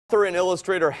Author and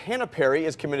illustrator Hannah Perry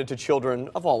is committed to children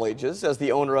of all ages. As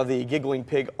the owner of the Giggling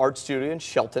Pig Art Studio in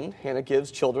Shelton, Hannah gives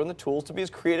children the tools to be as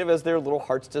creative as their little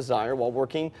hearts desire while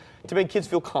working to make kids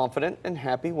feel confident and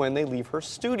happy when they leave her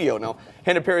studio. Now,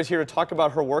 Hannah Perry is here to talk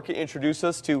about her work and introduce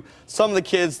us to some of the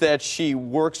kids that she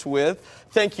works with.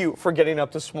 Thank you for getting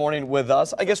up this morning with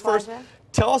us. I guess first,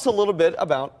 tell us a little bit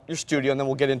about your studio, and then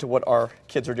we'll get into what our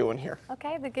kids are doing here.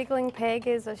 Okay, the Giggling Pig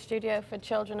is a studio for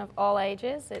children of all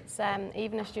ages. It's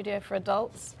even a studio for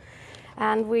adults.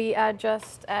 And we are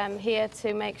just here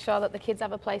to make sure that the kids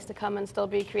have a place to come and still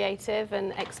be creative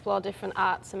and explore different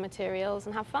arts and materials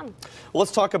and have fun. Well,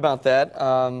 let's talk about that,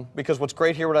 because what's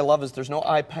great here, what I love, is there's no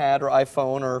iPad or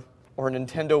iPhone or a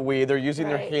Nintendo Wii. They're using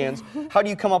their hands. How do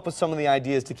you come up with some of the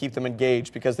ideas to keep them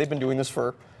engaged? Because they've been doing this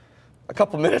for a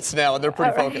couple minutes now, and they're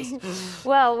pretty focused.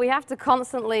 Well, we have to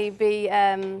constantly be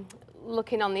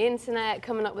looking on the internet,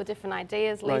 coming up with different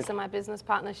ideas. Lisa, my business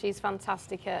partner, she's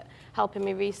fantastic at helping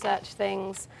me research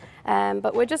things.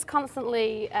 But we're just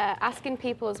constantly asking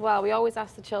people as well. We always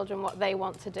ask the children what they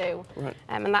want to do,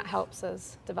 and that helps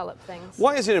us develop things.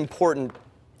 Why is it important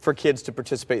for kids to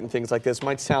participate in things like this?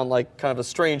 Might sound like kind of a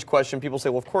strange question. People say,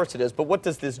 well, of course it is, but what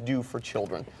does this do for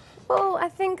children? Well, I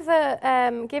think that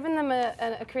giving them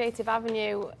a creative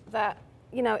avenue that,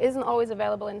 you know, isn't always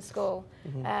available in school,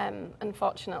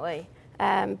 unfortunately.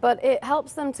 But it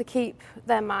helps them to keep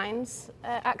their minds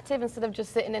active instead of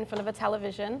just sitting in front of a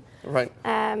television. Right.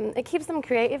 It keeps them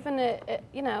creative, and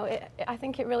I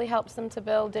think it really helps them to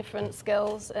build different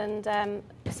skills and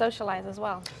socialize as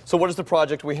well. So what is the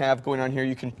project we have going on here?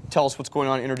 You can tell us what's going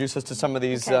on, introduce us to some of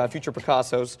these future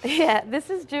Picassos. Yeah, this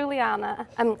is Juliana.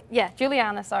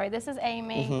 Juliana, sorry. This is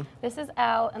Amy, this is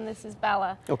Elle, and this is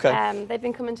Bella. Okay. They've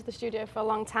been coming to the studio for a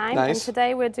long time, nice. And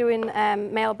today we're doing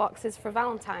mailboxes for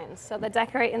Valentine's. So they're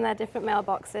decorating their different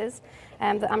mailboxes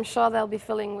that I'm sure they'll be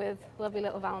filling with lovely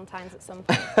little Valentines at some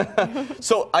point.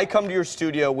 So I come to your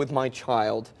studio with my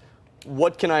child.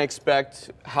 What can I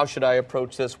expect? How should I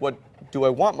approach this? What do I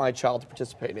want my child to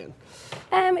participate in?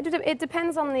 It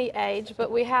depends on the age, but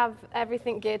we have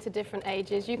everything geared to different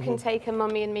ages. You can take a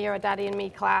mummy and me or a daddy and me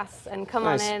class and come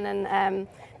on in and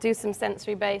do some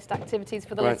sensory-based activities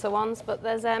for the little ones, but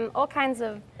there's all kinds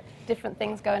of different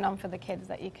things going on for the kids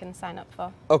that you can sign up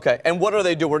for. Okay, and what are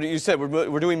they doing? You said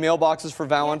we're doing mailboxes for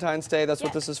Valentine's Day. That's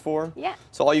what this is for? Yeah.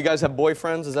 So all you guys have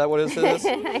boyfriends? Is that what it is?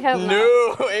 I hope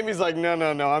no. Amy's like, no,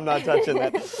 I'm not touching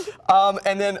that.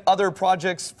 And then other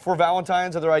projects for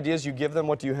Valentine's, other ideas you give them,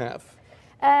 what do you have?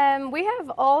 We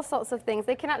have all sorts of things.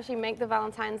 They can actually make the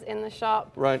Valentines in the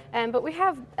shop. Right. But we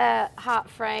have heart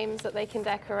frames that they can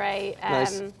decorate.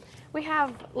 Nice. We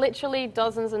have literally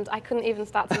dozens, and I couldn't even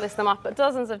start to list them off, but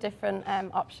dozens of different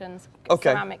options.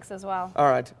 Ceramics as well.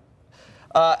 All right.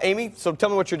 Amy, so tell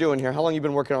me what you're doing here. How long have you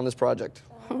been working on this project?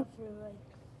 For like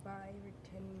 5 or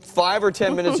 10 minutes. 5 or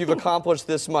 10 minutes, you've accomplished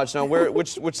this much. Now,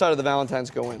 which side of the Valentines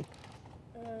go in?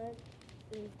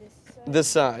 This side. This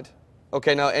side.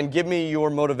 Okay, now, and give me your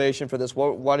motivation for this.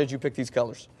 Why did you pick these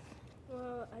colors?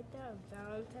 Well, I thought of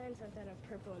Valentine's, I thought of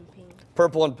purple and pink.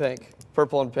 Purple and pink.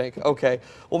 Purple and pink. Okay.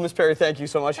 Well, Miss Perry, thank you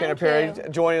so much. Hannah Perry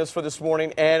joining us for this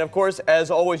morning. And, of course,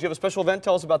 as always, you have a special event.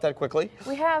 Tell us about that quickly.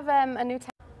 We have a new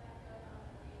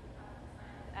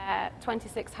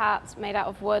 26 hearts made out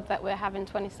of wood that we're having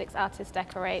 26 artists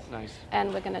decorate. Nice.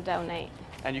 And we're going to donate.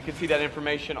 And you can see that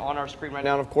information on our screen right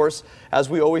now. And, of course, as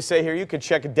we always say here, you can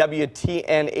check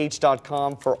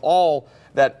WTNH.com for all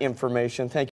that information. Thank you.